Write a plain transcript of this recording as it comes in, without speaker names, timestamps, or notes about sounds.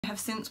have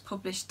since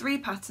published 3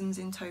 patterns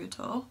in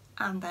total,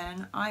 and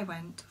then I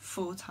went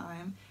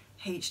full-time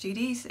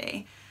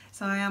HGDC.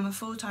 So I am a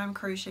full-time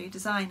crochet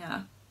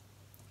designer.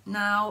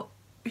 Now,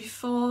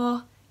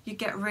 before you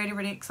get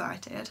really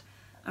excited,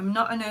 I'm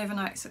not an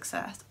overnight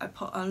success. I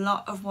put a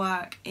lot of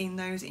work in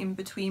those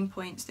in-between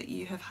points that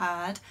you have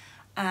heard,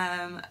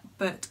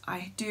 but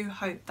I do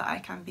hope that I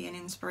can be an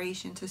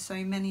inspiration to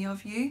so many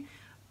of you,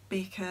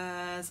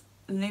 because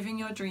living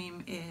your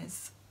dream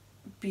is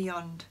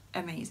beyond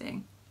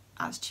amazing,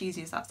 as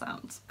cheesy as that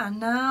sounds. And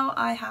now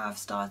I have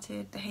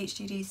started the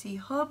HGDC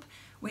Hub,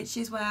 which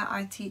is where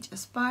I teach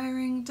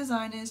aspiring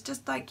designers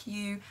just like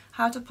you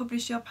how to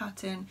publish your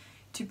pattern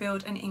to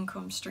build an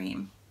income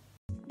stream.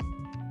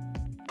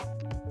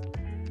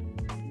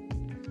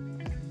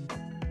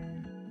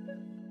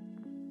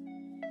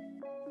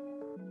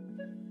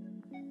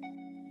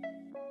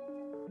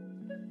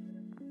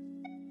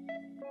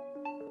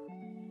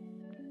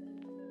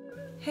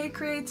 Hey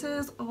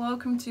creators,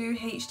 welcome to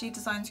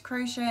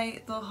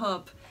HGDesignsCrochet, the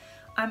hub.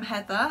 I'm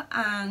Heather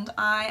and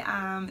I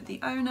am the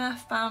owner,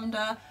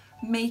 founder,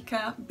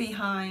 maker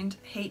behind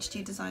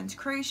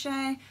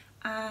HGDesignsCrochet,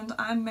 and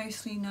I'm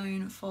mostly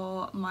known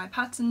for my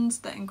patterns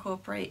that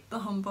incorporate the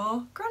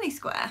humble granny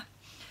square.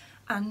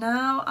 And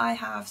now I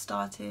have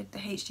started the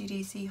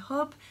HGDC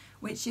Hub,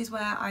 which is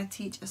where I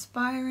teach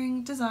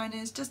aspiring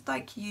designers just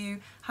like you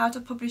how to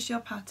publish your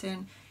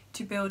pattern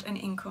to build an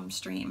income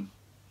stream.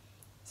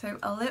 So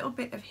a little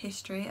bit of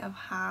history of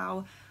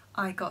how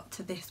I got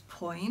to this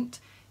point,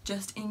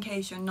 just in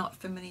case you're not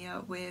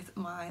familiar with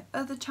my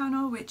other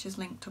channel, which is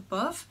linked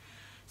above.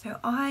 So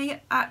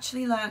I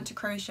actually learnt to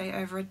crochet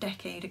over a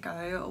decade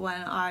ago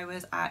when I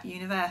was at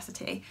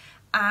university,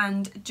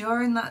 and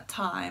during that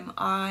time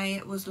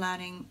I was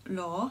learning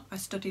law. I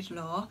studied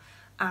law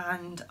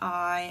and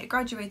I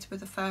graduated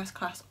with a first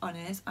class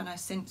honours, and I've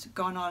since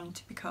gone on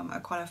to become a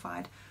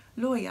qualified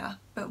lawyer.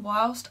 But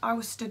whilst I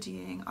was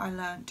studying, I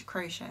learnt to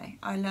crochet.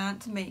 I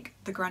learnt to make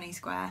the granny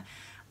square,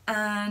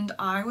 and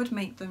I would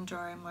make them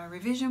during my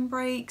revision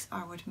breaks.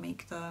 I would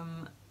make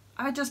them,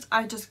 I just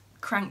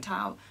cranked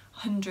out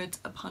hundreds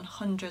upon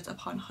hundreds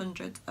upon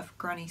hundreds of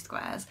granny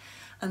squares,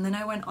 and then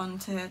I went on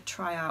to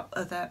try out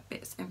other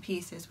bits and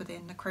pieces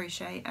within the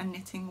crochet and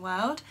knitting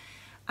world,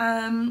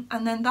 and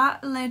then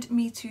that led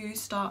me to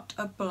start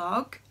a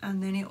blog,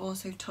 and then it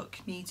also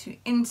took me to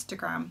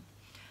Instagram.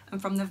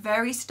 And from the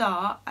very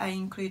start I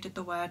included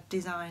the word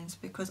designs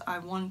because I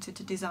wanted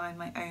to design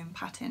my own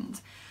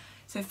patterns.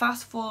 So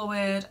fast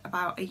forward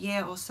about a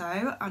year or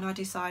so and I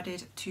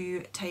decided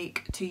to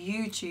take to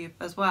YouTube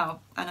as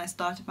well, and I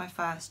started my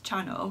first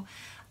channel,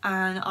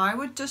 and I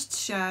would just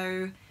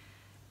show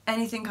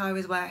anything I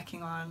was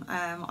working on.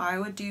 I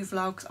would do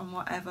vlogs on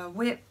whatever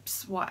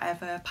whips,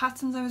 whatever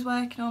patterns I was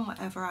working on,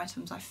 whatever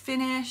items I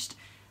finished.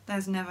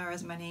 There's never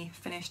as many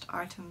finished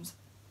items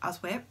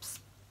as whips.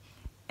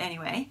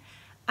 Anyway.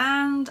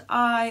 And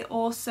I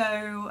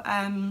also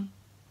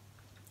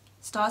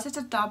started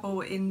to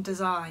dabble in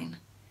design,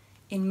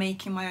 in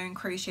making my own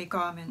crochet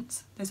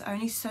garments. There's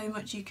only so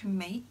much you can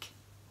make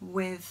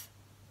with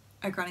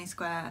a granny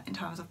square in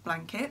terms of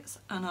blankets,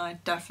 and I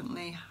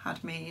definitely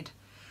had made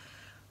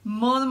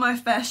more than my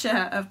fair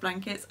share of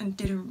blankets and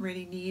didn't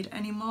really need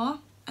any more.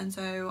 And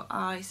so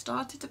I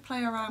started to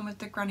play around with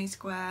the granny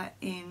square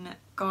in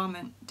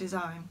garment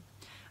design.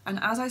 And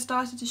as I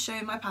started to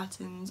show my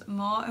patterns,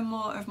 more and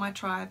more of my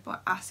tribe were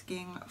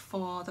asking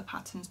for the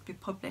patterns to be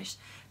published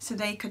so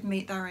they could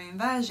make their own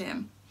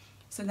version.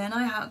 So then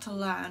I had to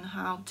learn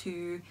how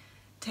to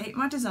take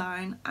my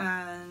design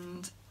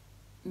and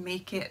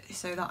make it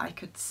so that I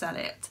could sell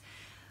it,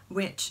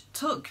 which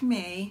took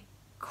me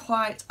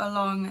quite a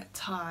long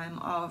time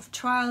of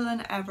trial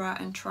and error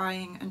and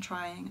trying and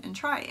trying and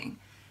trying.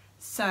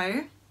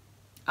 So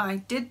I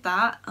did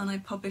that and I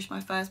published my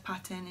first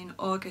pattern in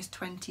August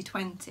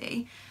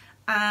 2020,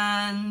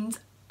 and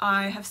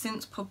I have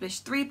since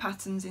published 3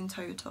 patterns in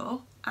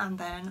total, and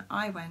then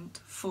I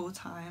went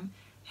full-time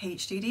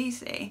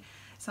HGDC.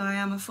 So I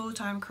am a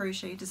full-time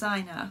crochet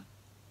designer.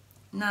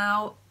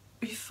 Now,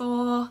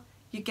 before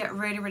you get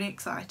really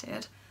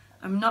excited,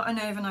 I'm not an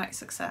overnight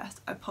success.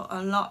 I put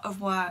a lot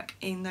of work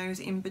in those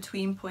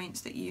in-between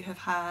points that you have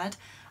heard,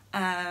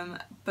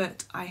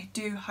 but I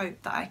do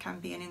hope that I can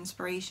be an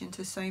inspiration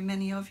to so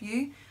many of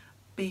you,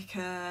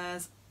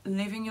 because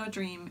living your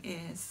dream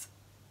is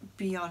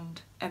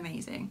beyond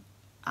amazing,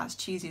 as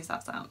cheesy as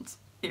that sounds.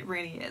 It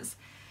really is.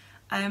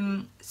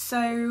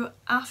 So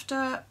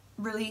after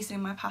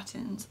releasing my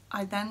patterns,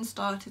 I then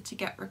started to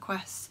get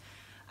requests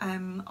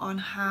on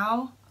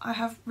how I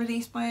have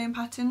released my own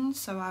patterns.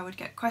 So I would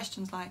get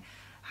questions like,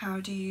 how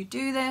do you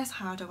do this?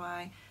 How do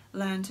I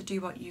learn to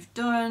do what you've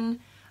done?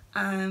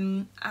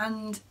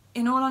 And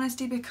in all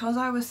honesty, because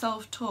I was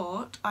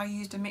self-taught, I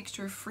used a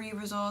mixture of free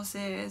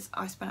resources.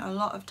 I spent a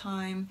lot of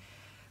time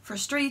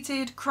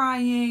frustrated,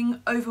 crying,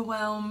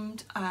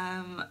 overwhelmed,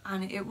 and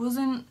it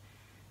wasn't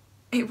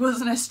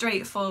a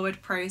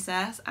straightforward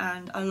process.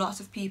 And a lot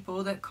of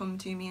people that come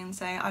to me and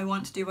say, I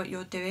want to do what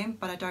you're doing,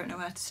 but I don't know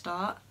where to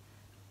start.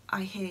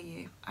 I hear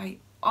you. I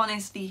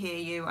honestly hear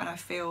you, and I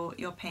feel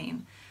your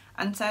pain.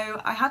 And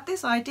so I had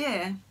this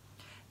idea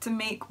to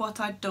make what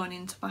I'd done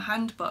into my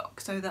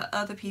handbook so that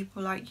other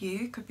people like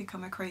you could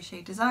become a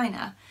crochet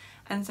designer.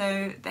 And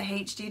so the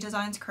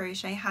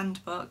HGDesignsCrochet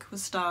handbook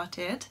was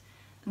started.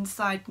 And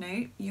side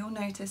note, you'll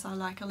notice I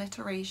like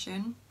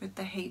alliteration with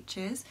the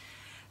H's,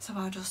 so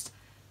I'll just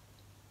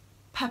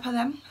pepper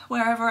them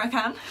wherever I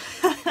can.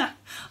 I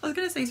was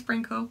going to say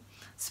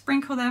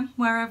sprinkle them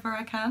wherever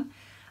I can.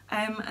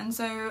 And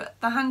so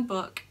the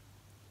handbook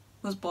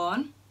was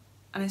born,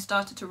 and I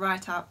started to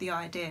write out the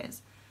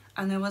ideas.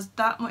 And there was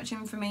that much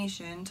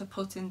information to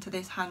put into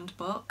this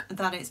handbook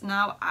that it's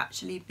now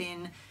actually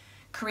been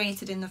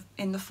created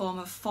in the form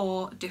of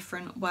 4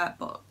 different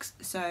workbooks.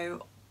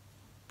 So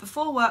the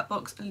 4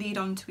 workbooks lead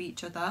on to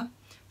each other.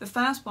 The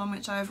first one,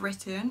 which I have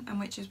written and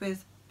which is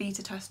with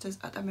beta testers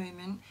at the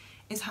moment,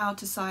 is how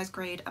to size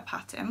grade a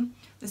pattern.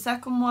 The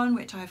second one,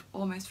 which I've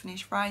almost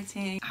finished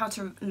writing, how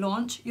to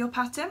launch your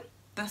pattern.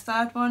 The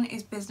third one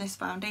is business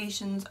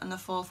foundations, and the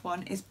fourth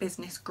one is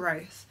business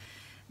growth.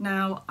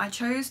 Now, I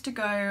chose to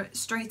go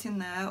straight in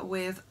there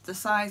with the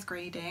size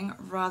grading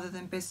rather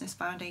than business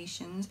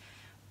foundations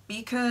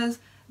because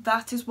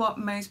that is what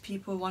most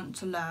people want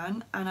to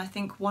learn, and I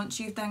think once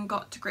you've then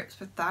got to grips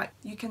with that,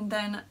 you can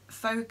then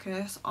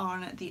focus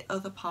on the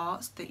other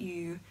parts that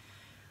you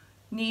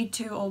need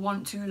to or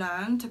want to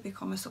learn to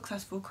become a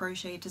successful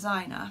crochet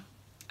designer.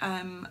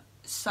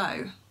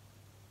 So,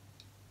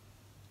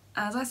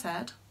 as I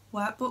said,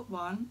 workbook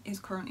 1 is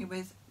currently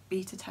with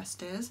beta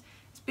testers.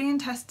 It's being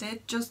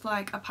tested just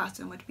like a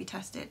pattern would be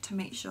tested to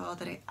make sure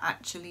that it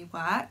actually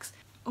works.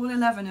 All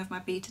 11 of my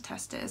beta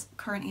testers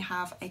currently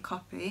have a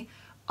copy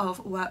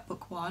of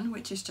workbook 1,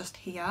 which is just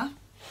here.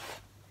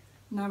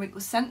 Now, it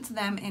was sent to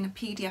them in a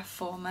PDF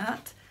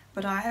format,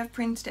 but I have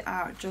printed it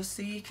out just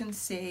so you can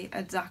see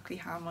exactly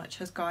how much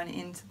has gone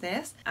into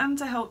this and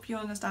to help you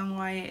understand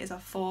why it is a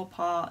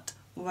 4-part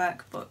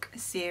workbook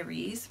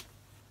series.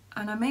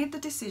 And I made the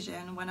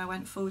decision when I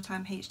went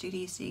full-time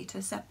HGDC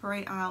to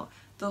separate out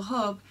the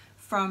hub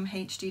from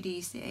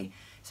HGDC.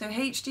 So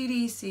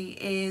HGDC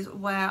is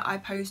where I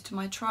post to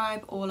my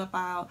tribe all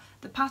about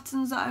the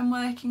patterns that I'm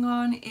working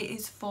on. It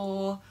is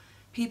for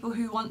people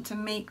who want to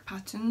make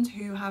patterns,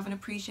 who have an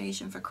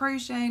appreciation for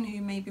crocheting,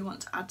 who maybe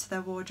want to add to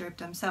their wardrobe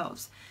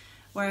themselves.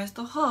 Whereas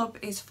the hub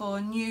is for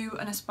new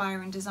and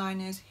aspiring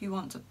designers who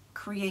want to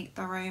create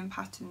their own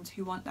patterns,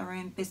 who want their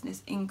own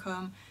business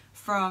income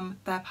from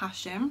their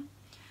passion.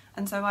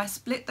 And so I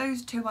split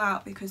those two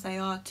out because they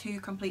are 2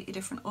 completely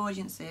different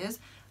audiences,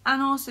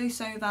 and also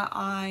so that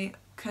I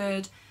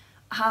could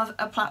have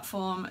a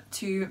platform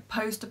to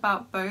post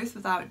about both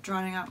without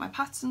drowning out my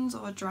patterns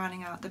or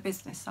drowning out the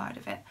business side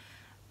of it.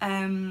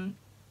 And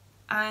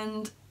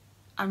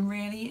I'm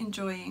really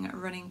enjoying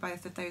running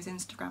both of those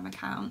Instagram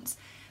accounts.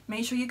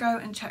 Make sure you go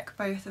and check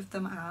both of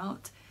them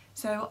out.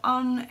 So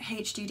on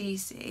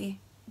HGDC,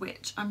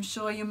 which I'm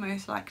sure you're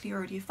most likely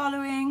already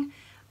following,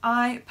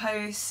 I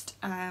post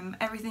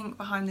everything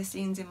behind the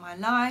scenes in my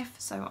life.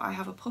 So I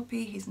have a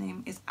puppy, his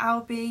name is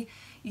Albie.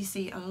 You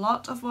see a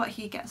lot of what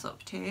he gets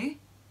up to.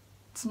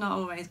 It's not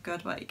always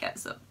good what he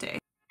gets up to.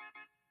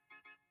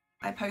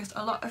 I post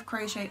a lot of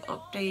crochet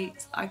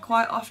updates. I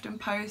quite often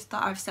post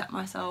that I've set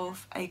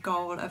myself a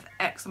goal of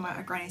X amount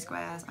of granny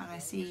squares, and I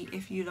see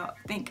if you lot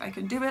think I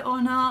can do it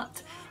or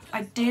not.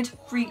 I did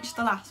reach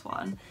the last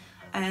one,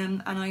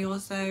 and I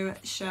also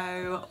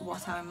show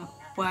what I'm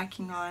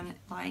working on,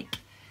 like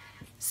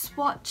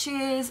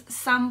swatches,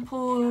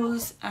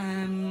 samples,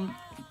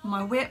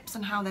 my whips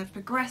and how they're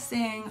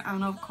progressing,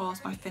 and of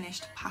course my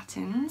finished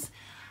patterns.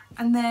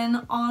 And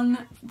then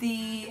on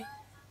the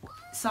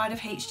side of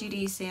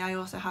HGDC, I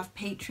also have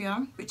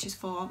Patreon, which is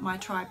for my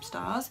tribe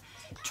stars.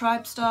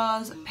 Tribe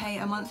stars pay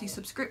a monthly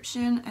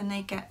subscription and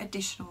they get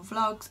additional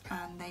vlogs,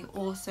 and they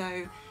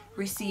also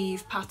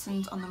receive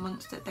patterns on the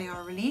months that they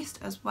are released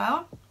as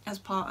well as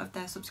part of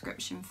their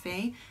subscription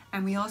fee.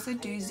 And we also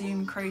do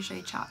Zoom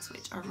crochet chats,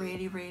 which I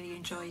really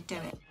enjoy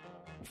doing.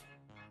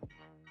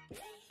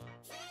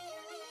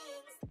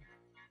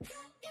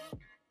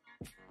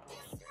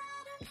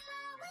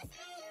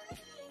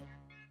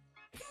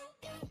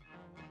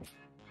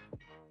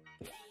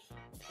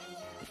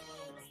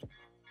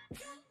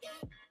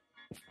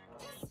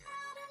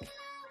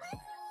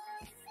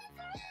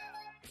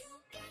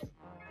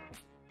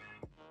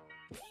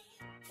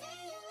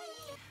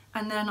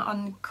 And then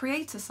on the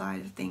creator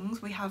side of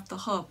things, we have the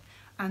hub,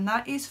 and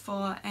that is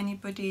for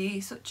anybody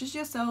such as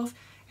yourself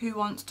who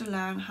wants to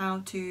learn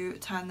how to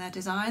turn their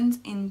designs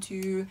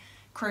into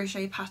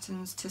crochet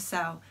patterns to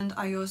sell. And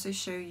I also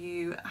show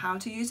you how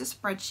to use a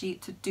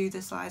spreadsheet to do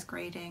the size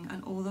grading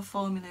and all the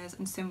formulas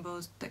and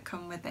symbols that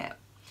come with it.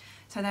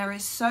 So there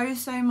is so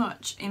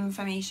much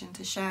information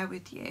to share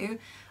with you,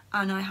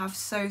 and I have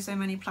so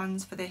many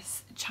plans for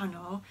this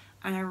channel,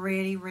 and I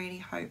really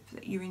hope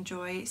that you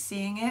enjoy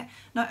seeing it.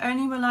 Not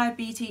only will I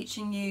be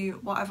teaching you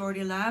what I've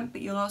already learned,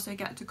 but you'll also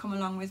get to come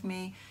along with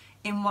me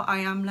in what I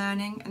am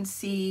learning and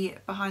see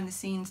behind the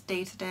scenes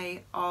day to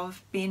day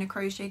of being a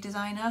crochet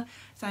designer.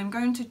 So I'm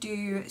going to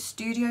do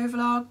studio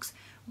vlogs,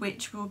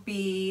 which will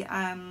be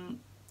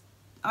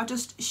I'll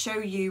just show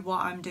you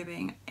what I'm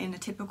doing in a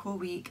typical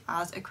week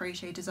as a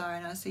crochet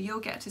designer, so you'll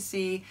get to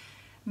see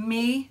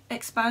me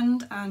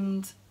expand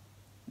and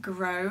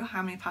grow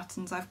how many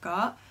patterns I've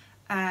got.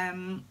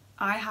 I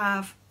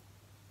have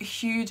a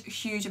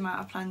huge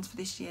amount of plans for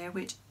this year,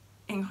 which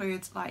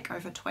includes like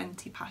over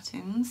 20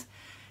 patterns,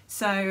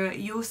 so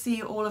you'll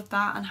see all of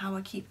that and how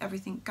I keep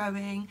everything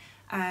going.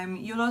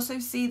 You'll also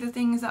see the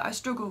things that I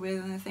struggle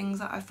with and the things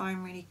that I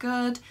find really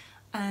good.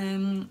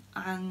 And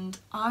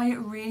I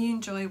really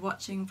enjoy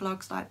watching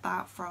vlogs like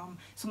that from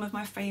some of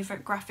my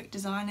favourite graphic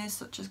designers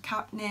such as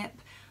Catnip,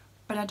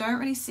 but I don't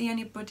really see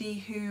anybody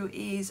who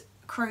is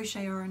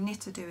crochet or a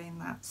knitter doing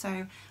that.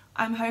 So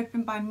I'm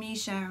hoping by me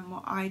sharing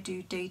what I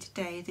do day to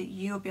day that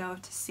you'll be able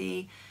to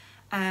see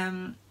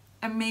and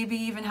maybe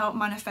even help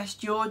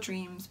manifest your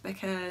dreams,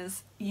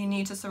 because you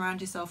need to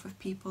surround yourself with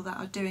people that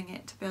are doing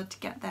it to be able to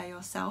get there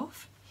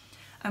yourself.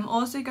 I'm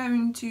also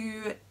going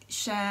to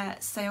share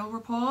sale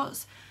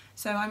reports.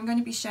 So I'm going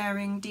to be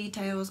sharing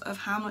details of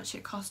how much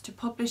it costs to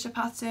publish a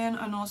pattern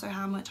and also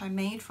how much I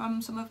made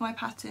from some of my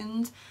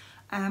patterns.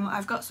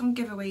 I've got some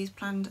giveaways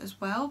planned as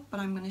well, but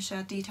I'm going to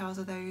share details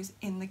of those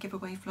in the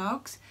giveaway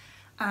vlogs.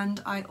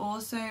 And I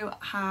also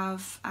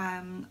have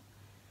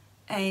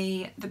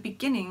the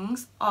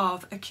beginnings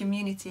of a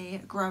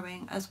community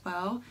growing as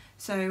well.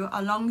 So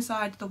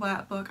alongside the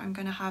workbook, I'm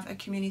going to have a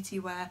community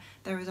where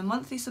there is a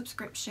monthly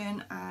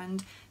subscription,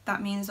 and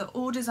that means that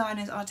all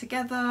designers are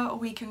together.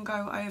 We can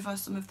go over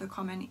some of the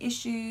common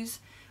issues,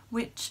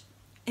 which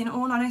in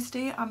all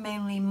honesty are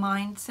mainly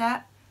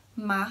mindset,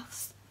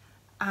 maths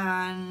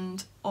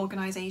and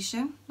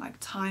organisation, like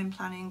time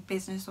planning,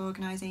 business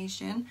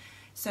organisation.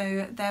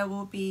 So there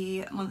will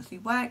be monthly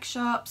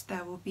workshops,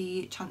 there will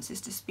be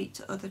chances to speak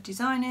to other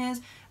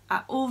designers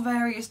at all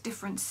various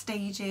different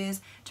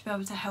stages to be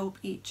able to help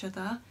each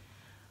other.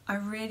 I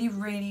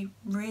really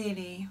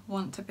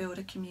want to build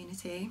a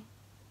community.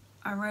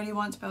 I really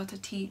want to be able to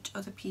teach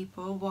other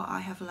people what I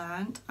have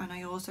learned, and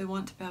I also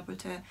want to be able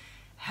to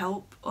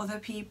help other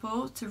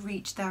people to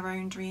reach their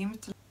own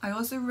dreams. I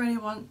also really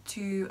want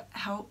to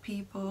help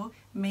people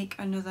make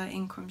another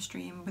income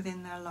stream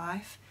within their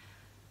life.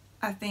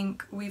 I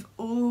think we've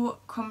all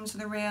come to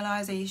the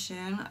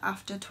realisation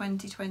after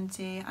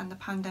 2020 and the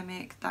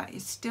pandemic that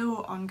is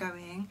still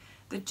ongoing,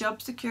 that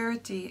job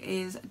security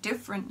is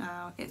different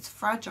now, it's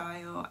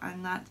fragile,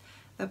 and that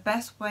the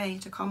best way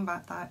to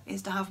combat that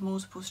is to have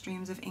multiple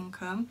streams of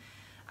income.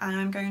 And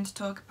I'm going to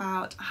talk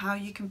about how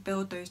you can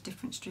build those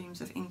different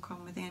streams of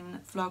income within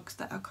vlogs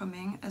that are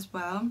coming as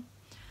well.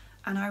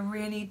 And I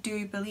really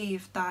do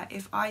believe that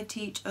if I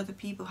teach other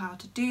people how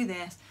to do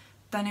this,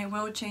 then it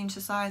will change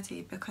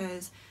society,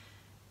 because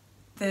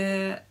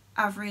the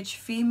average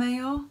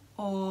female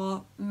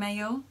or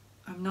male,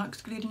 I'm not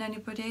excluding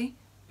anybody,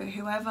 but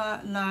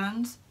whoever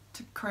learns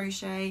to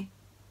crochet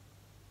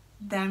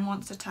then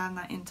wants to turn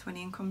that into an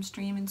income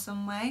stream in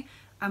some way.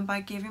 And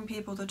by giving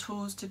people the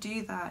tools to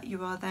do that,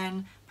 you are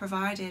then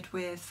provided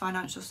with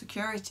financial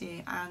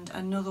security and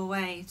another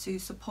way to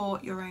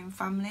support your own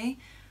family.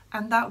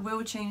 And that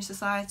will change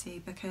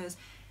society, because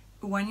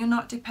when you're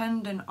not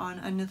dependent on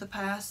another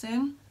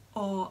person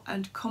or a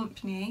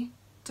company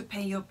to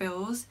pay your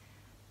bills,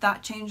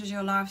 that changes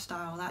your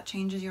lifestyle, that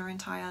changes your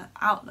entire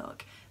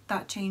outlook,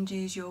 that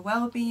changes your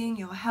well-being,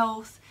 your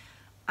health,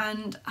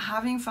 and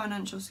having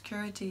financial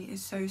security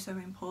is so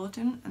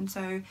important. And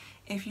so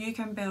if you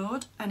can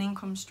build an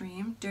income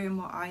stream doing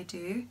what I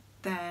do,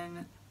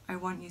 then I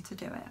want you to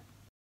do it.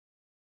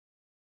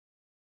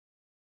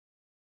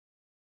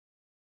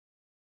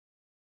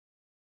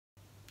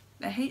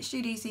 The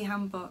HGDC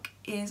handbook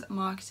is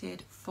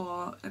marketed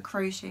for a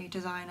crochet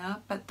designer,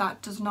 but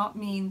that does not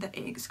mean that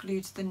it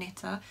excludes the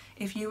knitter.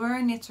 If you are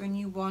a knitter and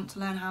you want to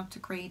learn how to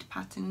grade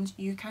patterns,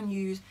 you can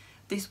use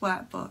this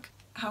workbook.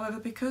 However,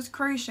 because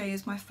crochet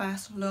is my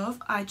first love,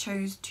 I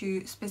chose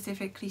to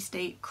specifically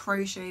state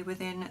crochet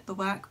within the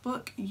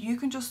workbook. You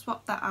can just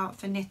swap that out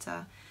for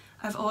knitter.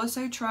 I've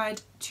also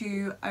tried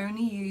to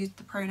only use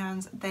the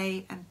pronouns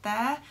they and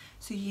their,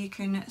 so you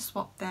can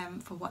swap them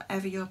for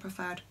whatever your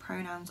preferred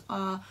pronouns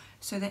are,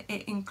 so that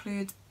it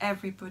includes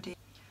everybody.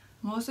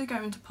 I'm also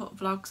going to put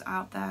vlogs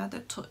out there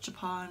that touch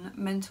upon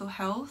mental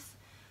health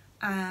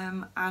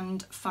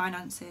and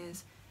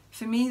finances.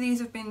 For me, these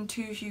have been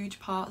two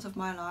huge parts of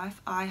my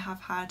life. I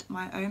have had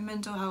my own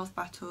mental health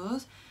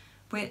battles,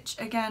 which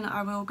again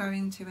I will go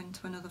into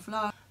another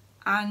vlog.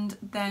 And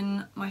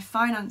then my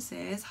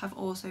finances have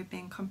also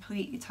been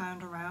completely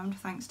turned around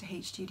thanks to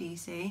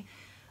HGDC.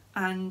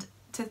 And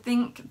to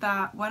think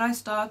that when I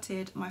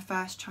started my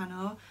first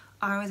channel,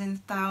 I was in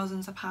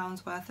thousands of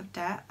pounds worth of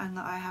debt, and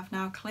that I have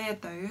now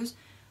cleared those,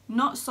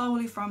 not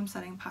solely from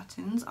selling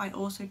patterns. I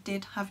also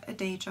did have a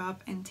day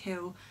job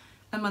until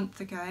a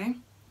month ago,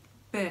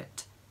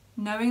 but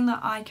knowing that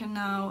I can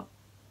now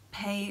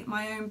pay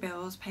my own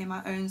bills, pay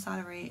my own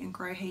salary and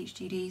grow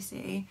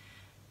HGDC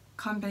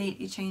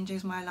completely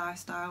changes my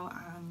lifestyle,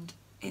 and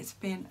it's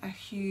been a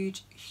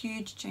huge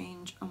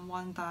change, and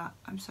one that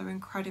I'm so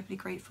incredibly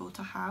grateful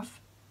to have.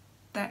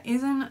 There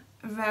isn't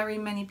very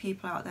many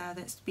people out there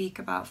that speak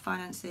about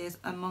finances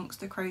amongst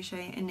the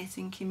crochet and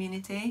knitting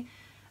community,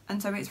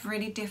 and so it's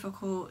really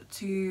difficult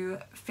to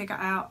figure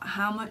out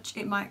how much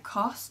it might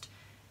cost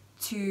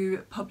to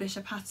publish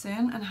a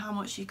pattern and how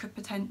much you could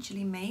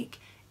potentially make.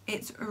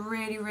 It's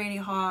really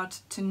hard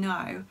to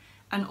know,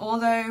 and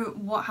although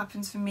what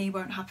happens for me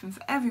won't happen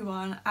for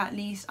everyone, at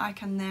least I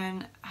can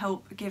then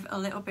help give a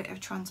little bit of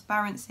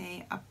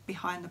transparency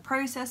behind the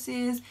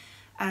processes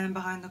and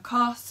behind the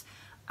costs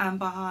and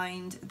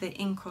behind the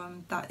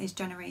income that is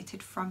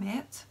generated from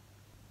it.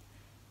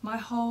 My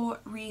whole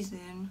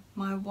reason,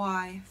 my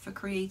why for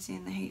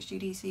creating the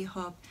HGDC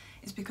Hub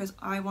is because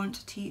I want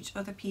to teach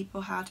other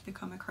people how to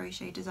become a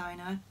crochet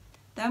designer.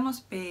 There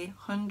must be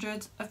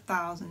hundreds of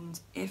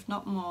thousands, if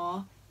not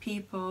more,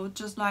 people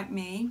just like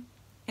me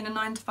in a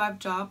 9-to-5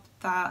 job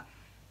that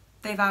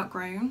they've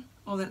outgrown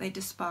or that they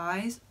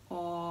despise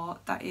or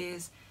that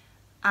is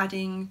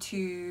adding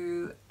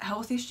to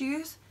health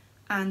issues,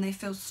 and they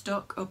feel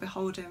stuck or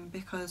beholden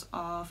because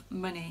of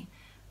money.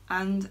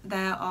 And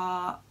there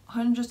are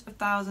hundreds of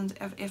thousands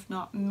of, if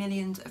not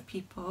millions of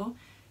people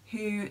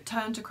who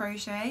turn to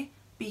crochet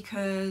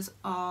because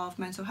of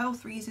mental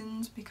health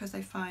reasons, because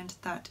they find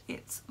that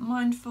it's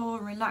mindful,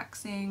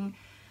 relaxing,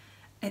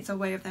 it's a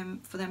way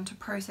for them to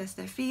process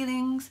their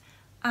feelings.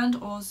 And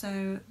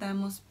also there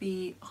must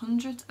be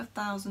hundreds of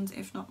thousands,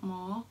 if not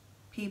more,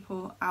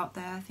 people out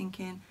there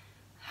thinking,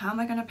 how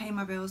am I going to pay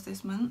my bills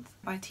this month?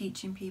 By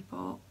teaching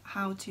people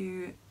how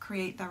to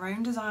create their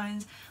own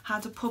designs, how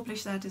to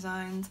publish their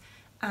designs,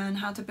 and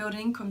how to build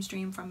an income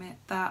stream from it,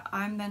 that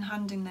I'm then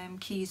handing them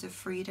keys of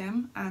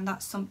freedom. And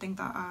that's something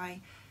that I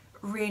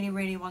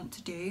really want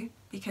to do,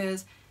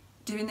 because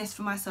doing this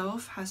for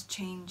myself has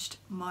changed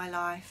my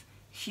life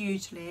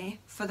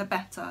hugely for the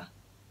better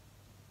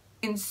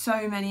in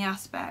so many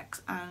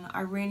aspects, and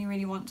I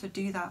really want to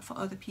do that for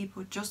other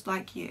people just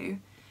like you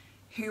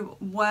who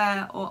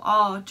were or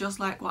are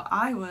just like what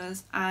I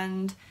was.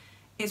 And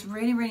it's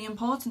really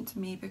important to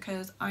me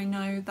because I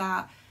know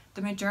that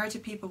the majority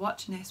of people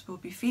watching this will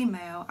be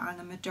female, and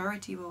the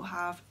majority will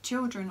have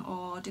children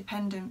or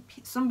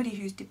somebody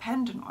who's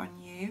dependent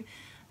on you,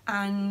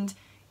 and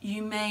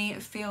you may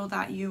feel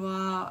that you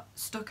are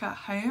stuck at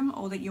home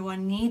or that you are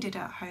needed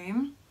at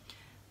home.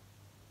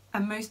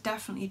 And most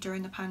definitely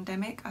during the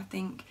pandemic, I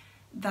think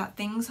that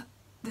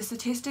the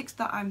statistics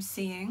that I'm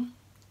seeing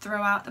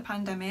throughout the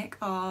pandemic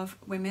of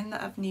women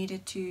that have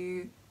needed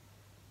to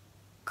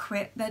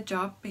quit their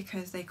job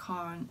because they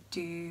can't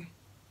do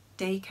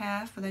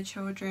daycare for their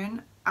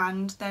children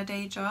and their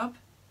day job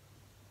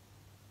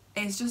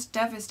is just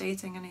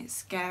devastating, and it's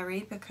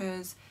scary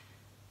because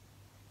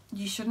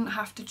you shouldn't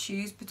have to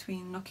choose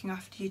between looking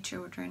after your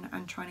children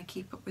and trying to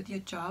keep up with your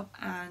job.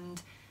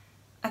 And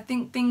I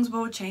think things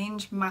will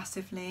change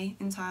massively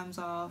in terms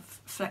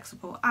of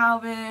flexible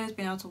hours,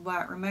 being able to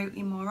work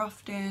remotely more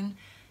often,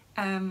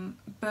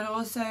 but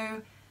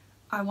also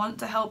I want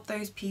to help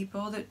those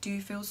people that do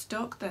feel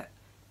stuck, that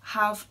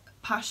have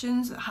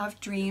passions, that have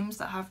dreams,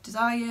 that have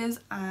desires,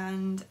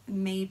 and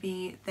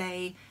maybe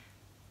they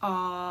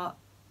are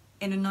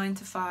in a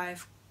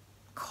 9-to-5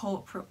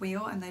 corporate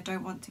wheel and they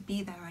don't want to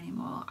be there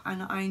anymore.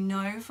 And I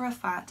know for a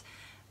fact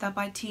that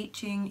by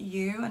teaching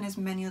you and as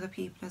many other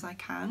people as I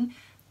can,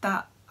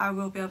 that I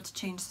will be able to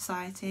change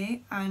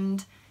society.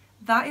 And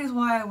that is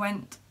why I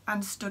went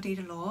and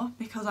studied law,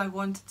 because I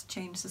wanted to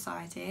change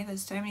society.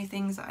 There's so many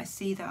things that I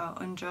see that are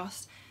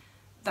unjust,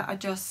 that are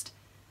just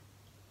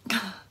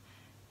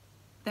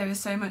there is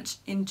so much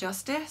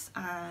injustice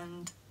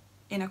and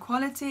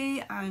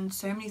inequality and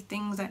so many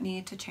things that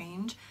need to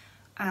change,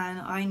 and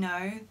I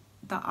know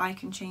that I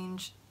can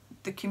change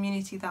the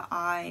community that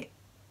I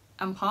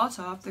am part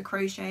of, the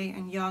crochet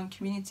and yarn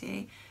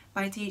community,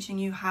 by teaching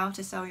you how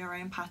to sell your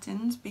own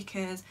patterns.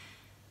 Because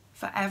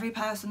for every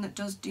person that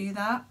does do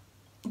that,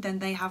 then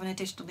they have an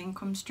additional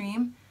income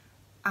stream,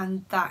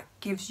 and that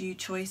gives you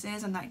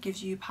choices and that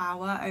gives you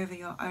power over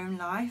your own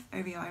life,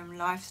 over your own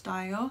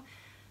lifestyle,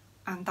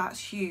 and that's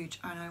huge.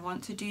 And I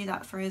want to do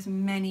that for as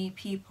many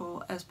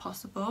people as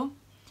possible.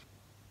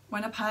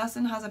 When a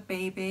person has a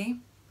baby,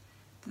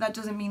 that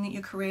doesn't mean that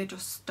your career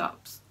just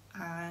stops,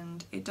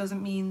 and it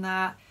doesn't mean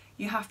that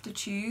you have to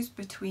choose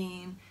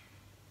between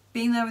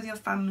being there with your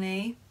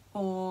family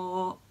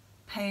or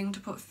paying to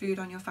put food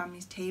on your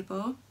family's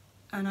table.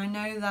 And I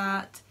know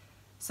that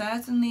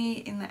certainly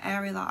in the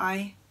area that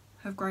I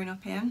have grown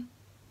up in,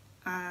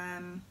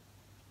 and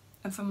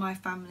for my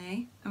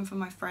family and for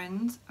my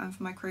friends and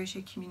for my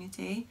crochet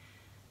community,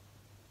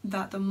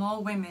 that the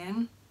more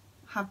women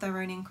have their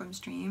own income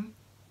stream,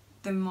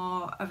 the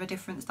more of a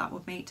difference that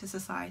would make to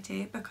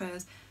society,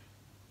 because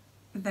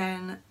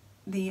then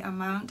the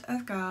amount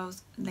of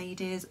girls,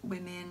 ladies,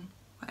 women,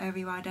 whatever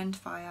you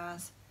identify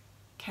as,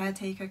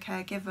 caretaker,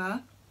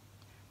 caregiver,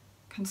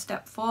 can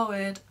step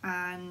forward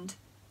and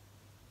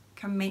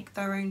can make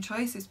their own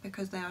choices,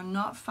 because they are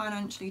not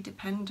financially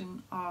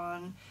dependent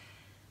on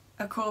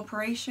a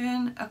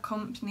corporation, a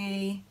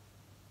company,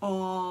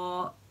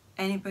 or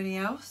anybody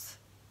else.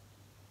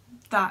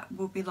 That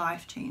will be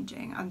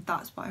life-changing, and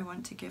that's what I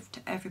want to give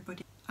to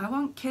everybody. I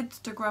want kids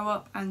to grow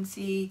up and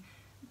see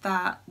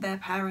that their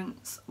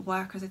parents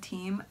work as a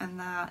team, and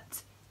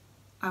that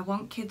I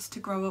want kids to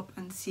grow up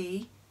and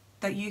see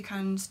that you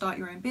can start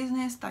your own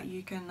business, that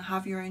you can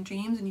have your own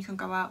dreams and you can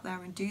go out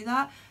there and do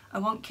that. I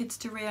want kids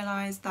to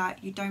realise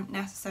that you don't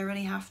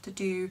necessarily have to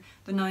do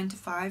the 9 to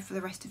 5 for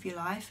the rest of your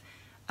life.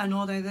 And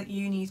although that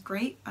uni is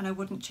great and I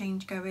wouldn't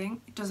change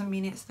going, it doesn't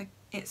mean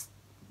it's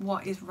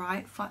what is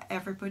right for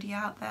everybody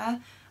out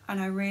there.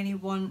 And I really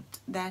want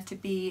there to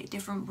be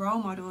different role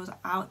models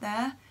out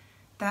there.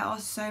 There are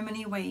so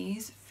many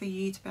ways for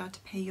you to be able to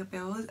pay your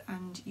bills,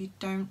 and you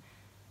don't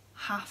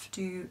have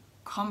to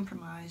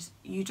compromise.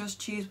 You just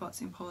choose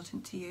what's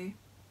important to you.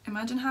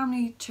 Imagine how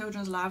many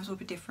children's lives will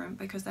be different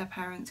because their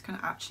parents can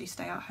actually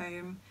stay at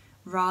home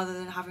rather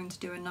than having to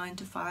do a 9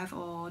 to 5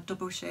 or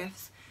double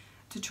shifts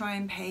to try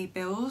and pay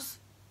bills.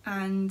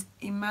 And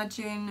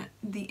imagine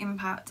the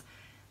impact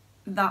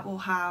that will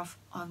have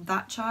on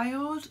that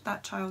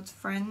child's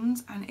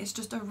friends, and it's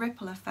just a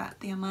ripple effect,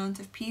 the amount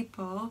of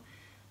people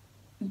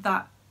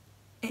that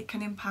it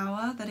can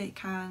empower, that it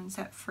can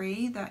set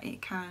free, that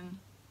it can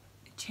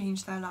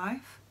change their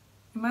life.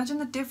 Imagine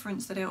the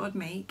difference that it would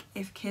make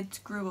if kids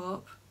grew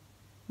up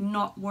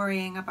not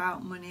worrying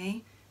about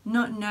money,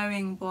 not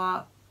knowing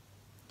what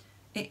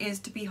it is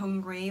to be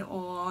hungry,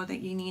 or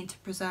that you need to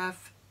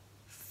preserve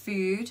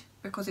food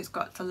because it's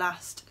got to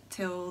last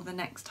till the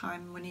next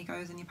time money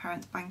goes in your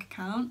parents' bank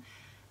account.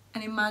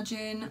 And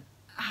imagine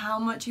how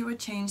much it would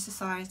change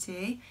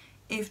society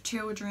if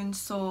children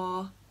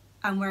saw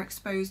and were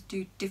exposed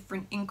to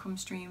different income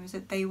streams,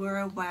 that they were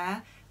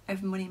aware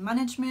of money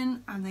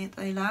management and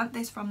they learnt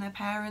this from their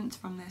parents,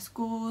 from their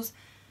schools.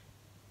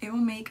 It will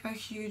make a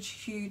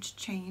huge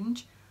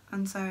change.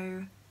 And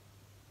so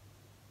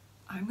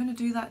I'm going to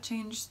do that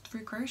change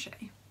through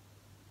crochet.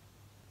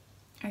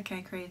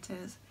 Okay,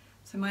 creators,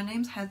 so my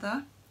name's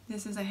Heather.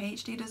 This is a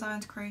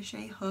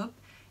HGDesignsCrochet Hub.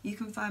 You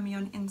can find me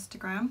on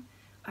Instagram,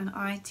 and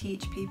I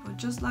teach people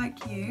just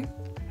like you,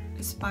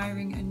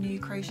 aspiring and new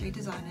crochet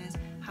designers,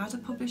 how to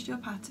publish your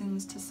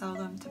patterns to sell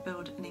them to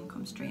build an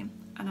income stream.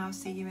 And I'll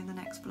see you in the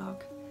next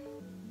vlog.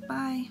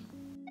 Bye!